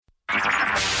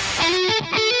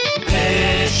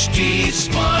HT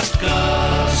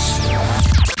Smartcast.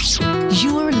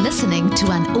 You are listening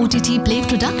to an OTT Play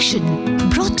production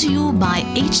brought to you by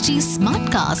HT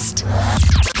Smartcast.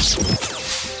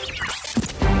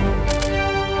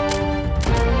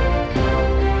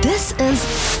 This is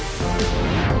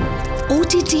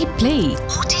OTT Play.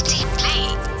 OTT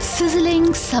Play.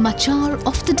 Sizzling Samachar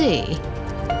of the Day.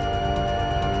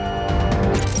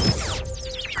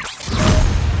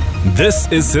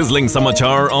 This is Sizzling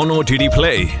Samachar on OTT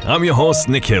Play. I'm your host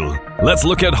Nikhil. Let's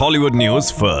look at Hollywood news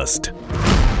first.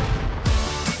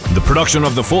 The production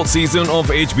of the fourth season of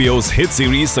HBO's hit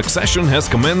series Succession has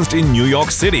commenced in New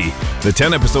York City. The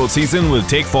 10-episode season will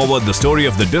take forward the story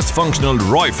of the dysfunctional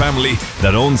Roy family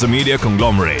that owns a media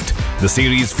conglomerate. The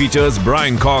series features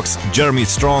Brian Cox, Jeremy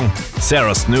Strong,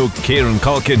 Sarah Snook, Kieran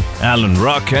Culkin, Alan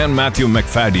Ruck and Matthew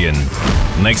McFadden.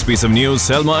 Next piece of news,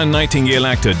 Selma and Nightingale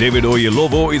actor David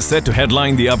Oyelowo is set to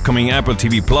headline the upcoming Apple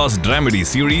TV Plus dramedy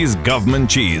series Government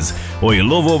Cheese.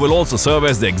 Oyelowo will also serve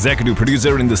as the executive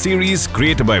producer in the series,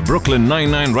 created by Brooklyn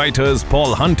Nine-Nine writers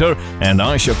Paul Hunter and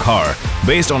Aisha Carr.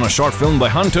 Based on a short film by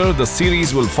Hunter, the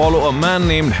series will follow a man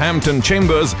named Hampton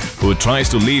Chambers who tries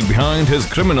to leave behind his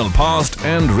criminal past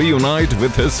and reunite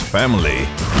with his family.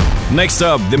 Next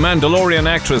up, the Mandalorian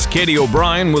actress Katie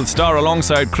O'Brien will star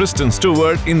alongside Kristen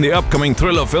Stewart in the upcoming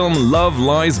thriller film Love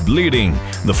Lies Bleeding.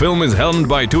 The film is helmed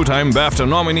by two-time BAFTA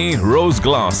nominee Rose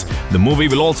Glass. The movie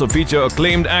will also feature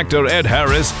acclaimed actor Ed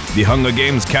Harris, the Hunger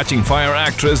Games Catching Fire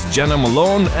actress Jenna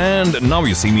Malone, and Now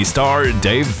You See Me star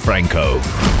Dave Franco.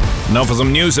 Now for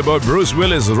some news about Bruce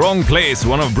Willis' Wrong Place.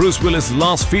 One of Bruce Willis'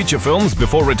 last feature films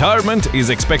before retirement is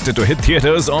expected to hit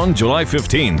theaters on July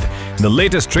 15th. The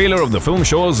latest trailer of the film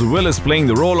shows Willis playing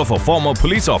the role of a former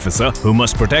police officer who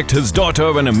must protect his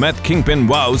daughter when a meth kingpin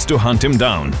vows to hunt him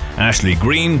down. Ashley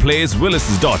Greene plays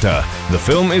Willis' daughter. The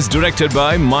film is directed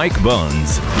by Mike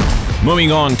Burns.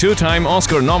 Moving on, two-time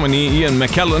Oscar nominee Ian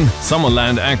McKellen,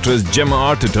 Summerland actress Gemma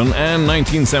Arterton and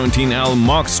 1917 Al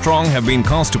Mark Strong have been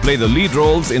cast to play the lead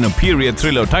roles in a period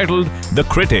thriller titled The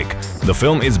Critic. The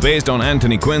film is based on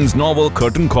Anthony Quinn's novel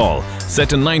Curtain Call.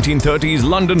 Set in 1930s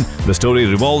London, the story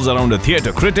revolves around a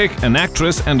theatre critic, an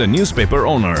actress and a newspaper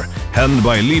owner. Helmed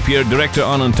by leap year director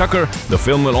Anand Tucker, the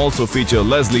film will also feature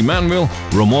Leslie Manville,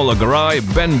 Romola Garai,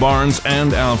 Ben Barnes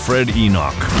and Alfred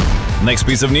Enoch. Next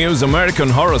piece of news, American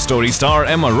Horror Story star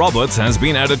Emma Roberts has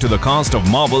been added to the cast of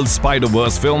Marvel's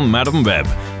Spider-Verse film Madam Web.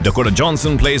 Dakota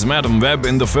Johnson plays Madam Web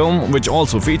in the film, which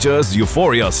also features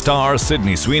Euphoria star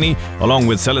Sydney Sweeney, along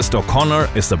with Celeste O'Connor,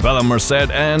 Isabella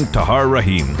Merced and Tahar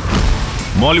Rahim.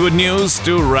 Bollywood news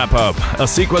to wrap up. A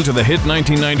sequel to the hit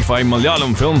 1995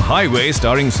 Malayalam film Highway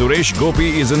starring Suresh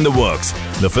Gopi is in the works.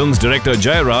 The film's director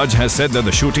Jayaraj has said that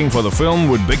the shooting for the film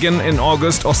would begin in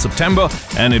August or September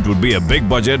and it would be a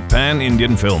big-budget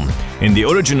pan-Indian film. In the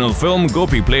original film,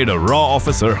 Gopi played a raw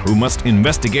officer who must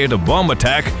investigate a bomb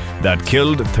attack that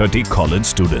killed 30 college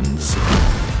students.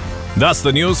 That's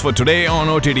the news for today on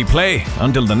OTT Play.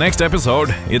 Until the next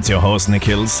episode, it's your host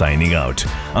Nikhil signing out.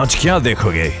 आज क्या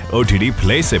देखोगे? OTT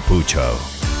Play से पूछो.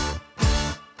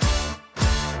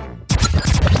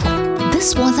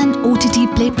 This was an OTT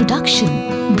Play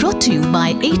production brought to you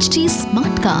by HT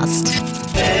Smartcast.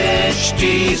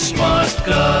 HT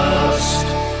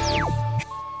Smartcast.